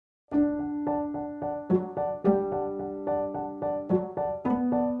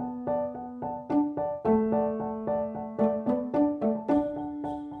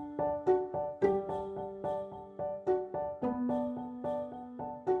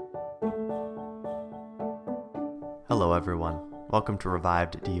Hello everyone, welcome to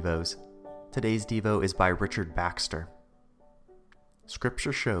Revived Devos. Today's Devo is by Richard Baxter.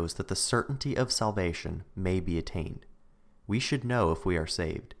 Scripture shows that the certainty of salvation may be attained. We should know if we are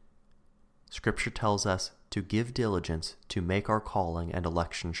saved. Scripture tells us to give diligence to make our calling and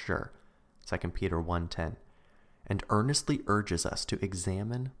election sure, 2 Peter 1:10, and earnestly urges us to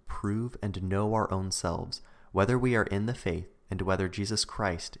examine, prove, and know our own selves, whether we are in the faith and whether Jesus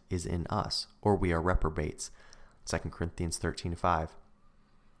Christ is in us, or we are reprobates, 2 Corinthians 13:5.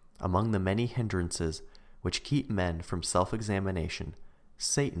 Among the many hindrances which keep men from self-examination,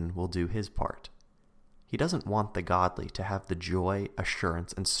 Satan will do his part. He doesn't want the godly to have the joy,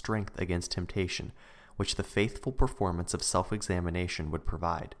 assurance, and strength against temptation, which the faithful performance of self-examination would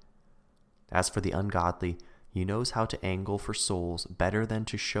provide. As for the ungodly, he knows how to angle for souls better than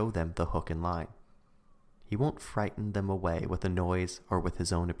to show them the hook and line. He won't frighten them away with a noise or with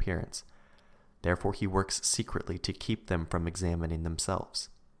his own appearance. Therefore he works secretly to keep them from examining themselves.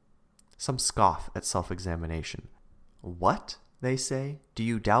 Some scoff at self-examination. "What?" they say, "do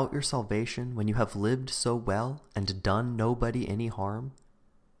you doubt your salvation when you have lived so well and done nobody any harm?"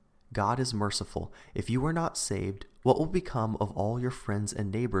 God is merciful. If you are not saved, what will become of all your friends and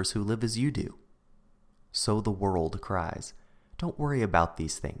neighbors who live as you do? So the world cries. Don't worry about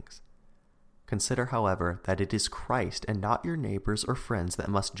these things. Consider, however, that it is Christ and not your neighbors or friends that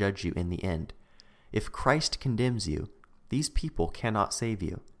must judge you in the end. If Christ condemns you, these people cannot save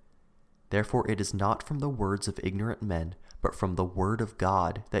you. Therefore it is not from the words of ignorant men, but from the word of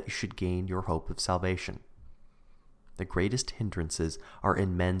God that you should gain your hope of salvation. The greatest hindrances are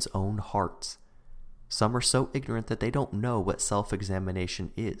in men's own hearts. Some are so ignorant that they don't know what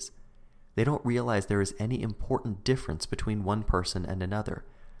self-examination is. They don't realize there is any important difference between one person and another,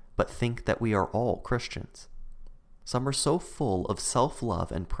 but think that we are all Christians. Some are so full of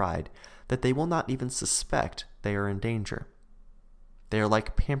self-love and pride that they will not even suspect they are in danger. They are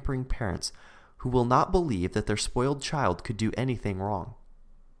like pampering parents who will not believe that their spoiled child could do anything wrong.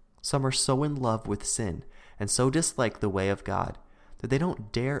 Some are so in love with sin and so dislike the way of God that they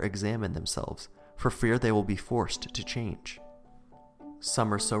don't dare examine themselves for fear they will be forced to change.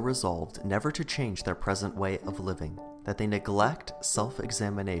 Some are so resolved never to change their present way of living that they neglect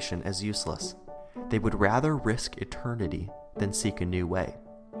self-examination as useless. They would rather risk eternity than seek a new way.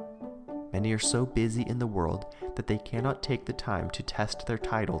 Many are so busy in the world that they cannot take the time to test their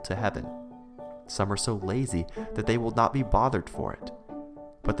title to heaven. Some are so lazy that they will not be bothered for it.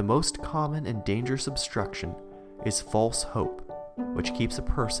 But the most common and dangerous obstruction is false hope, which keeps a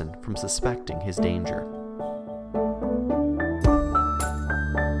person from suspecting his danger.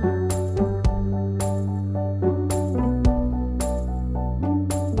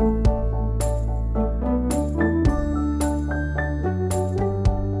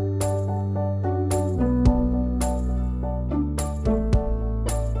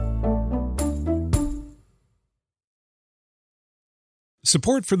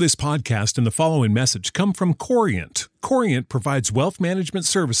 Support for this podcast and the following message come from Corient. Corient provides wealth management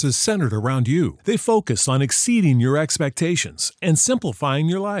services centered around you. They focus on exceeding your expectations and simplifying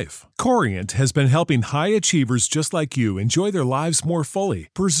your life. Corient has been helping high achievers just like you enjoy their lives more fully,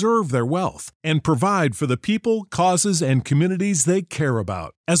 preserve their wealth, and provide for the people, causes, and communities they care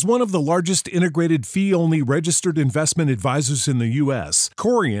about. As one of the largest integrated fee-only registered investment advisors in the U.S.,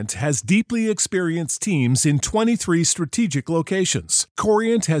 Corient has deeply experienced teams in 23 strategic locations.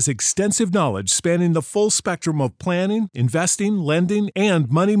 Corient has extensive knowledge spanning the full spectrum of planning, investing, lending, and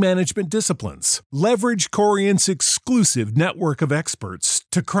money management disciplines. Leverage Corient's exclusive network of experts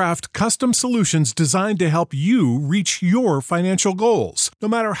to craft custom solutions designed to help you reach your financial goals, no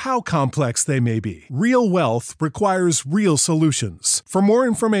matter how complex they may be. Real wealth requires real solutions. For more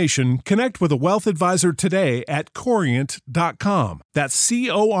information, connect with a wealth advisor today at Corient.com. That's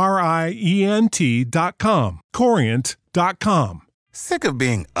Corient.com. Corient.com. Sick of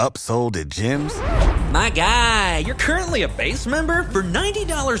being upsold at gyms? My guy, you're currently a base member? For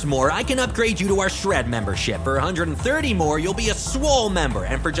 $90 more, I can upgrade you to our Shred membership. For $130 more, you'll be a Swole member.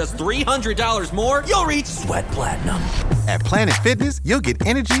 And for just $300 more, you'll reach Sweat Platinum. At Planet Fitness, you'll get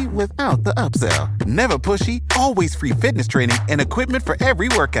energy without the upsell. Never pushy, always free fitness training and equipment for every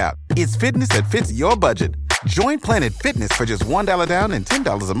workout. It's fitness that fits your budget. Join Planet Fitness for just $1 down and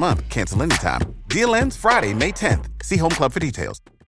 $10 a month. Cancel anytime. Deal ends Friday, May 10th. See Home Club for details.